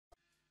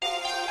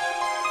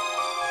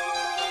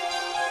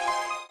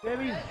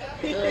Debbie,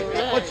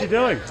 what you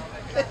doing?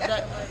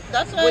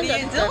 That's what are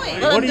you doing?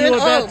 What are you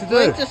about to do?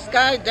 Going to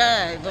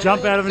skydive.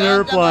 Jump out of an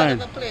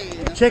airplane.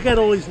 Check out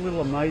all these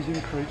little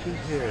amazing creatures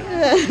here.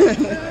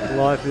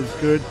 Life is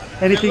good.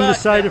 Anything to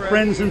say to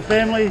friends and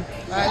family?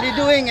 Are you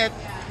doing it?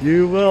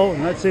 You will.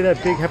 And let's see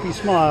that big happy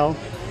smile.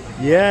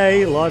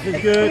 Yay, life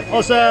is good.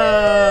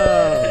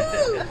 Awesome!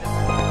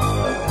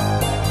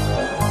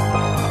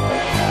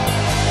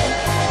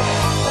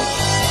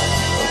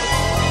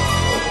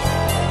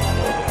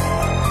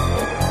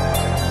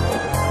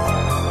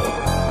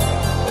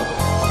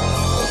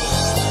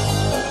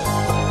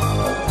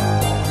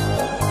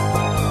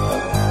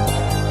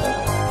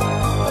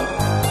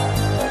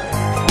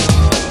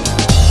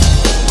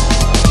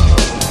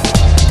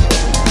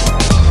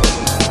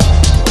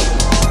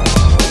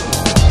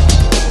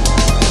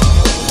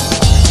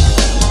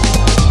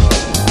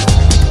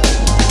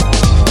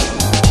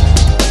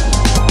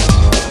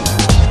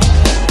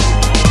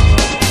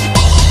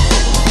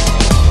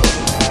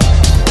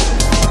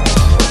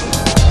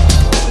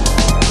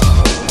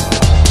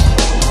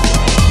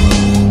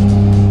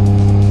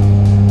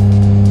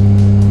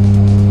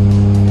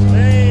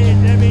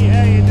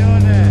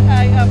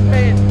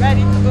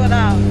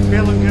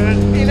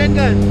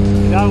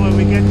 When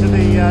we get to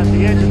the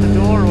edge of the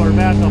door or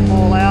about to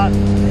fall out,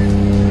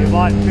 you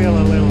might feel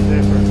a little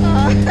different.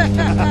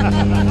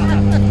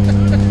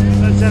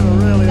 Let's have a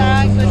really awesome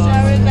time. Thanks for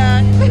sharing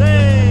that.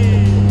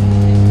 Hey!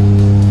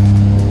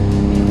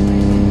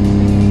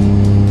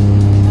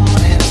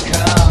 Morning's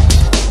come.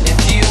 If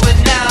you would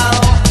know,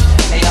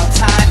 your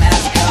time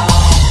has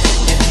come.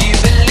 If you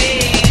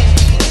believe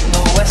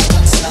the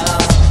western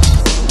sun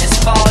is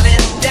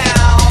falling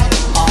down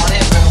on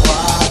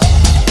everyone,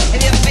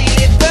 if you feel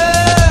it burn.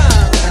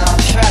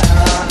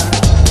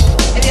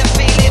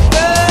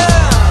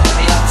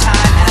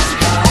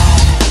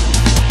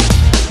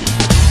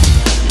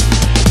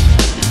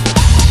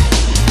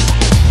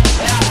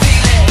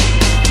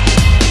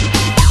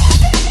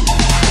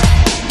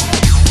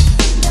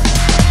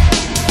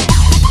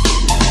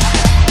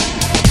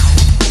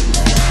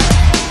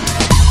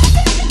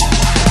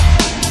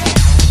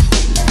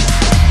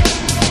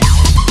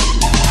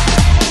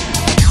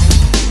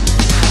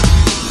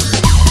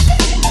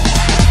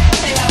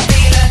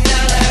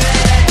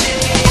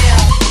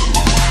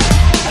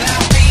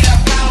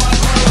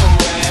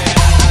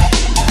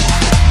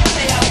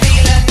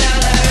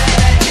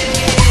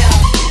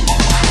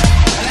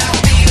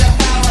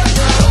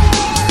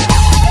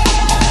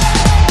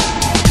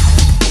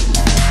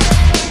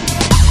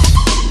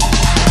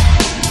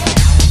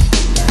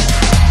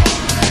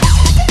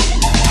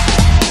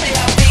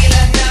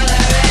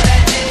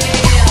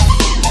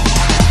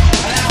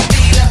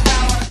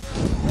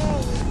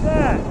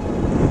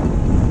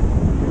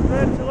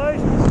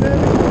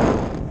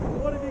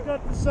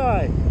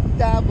 Say?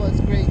 That was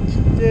great.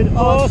 Did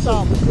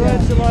awesome.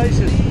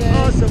 Congratulations.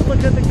 Yeah. Awesome.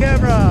 Look at the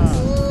camera.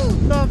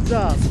 Woo. Thumbs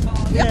up.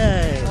 Yep.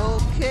 Yay.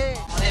 Okay.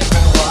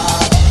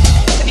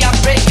 If you're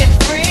breaking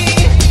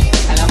free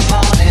and the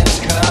morning's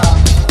come,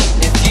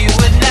 if you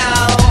would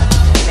know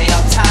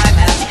your time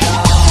has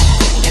come,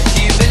 if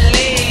you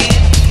believe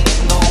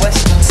the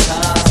western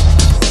sun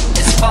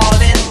is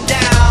falling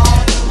down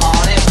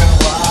on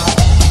everyone,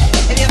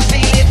 if you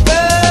feel it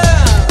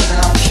burn,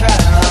 don't try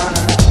to run.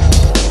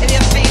 If you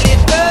feel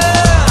it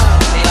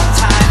burn, your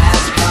time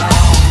has come.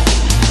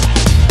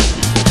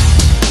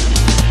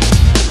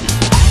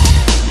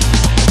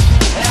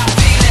 I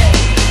feel it.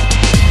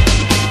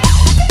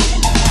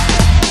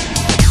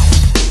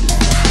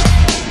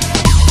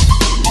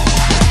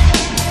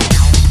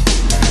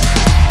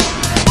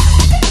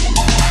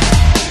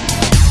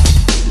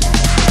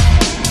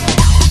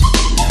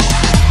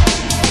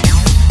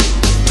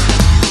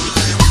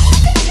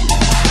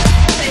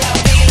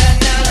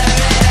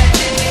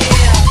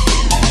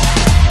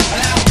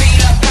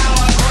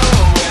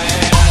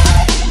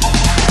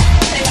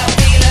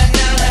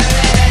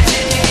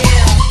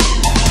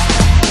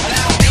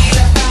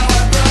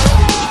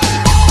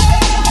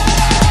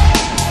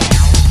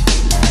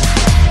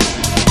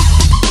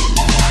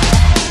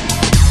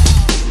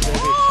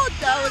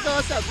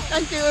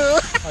 Thank you.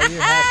 Are you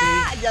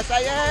happy? Yes, I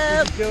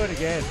am. Do it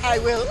again. I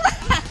will.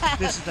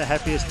 This is the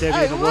happiest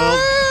Debbie in the world.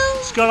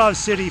 Skydive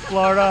City,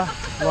 Florida.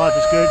 Life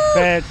is good.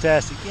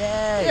 Fantastic.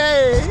 Yay.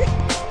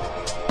 Yay.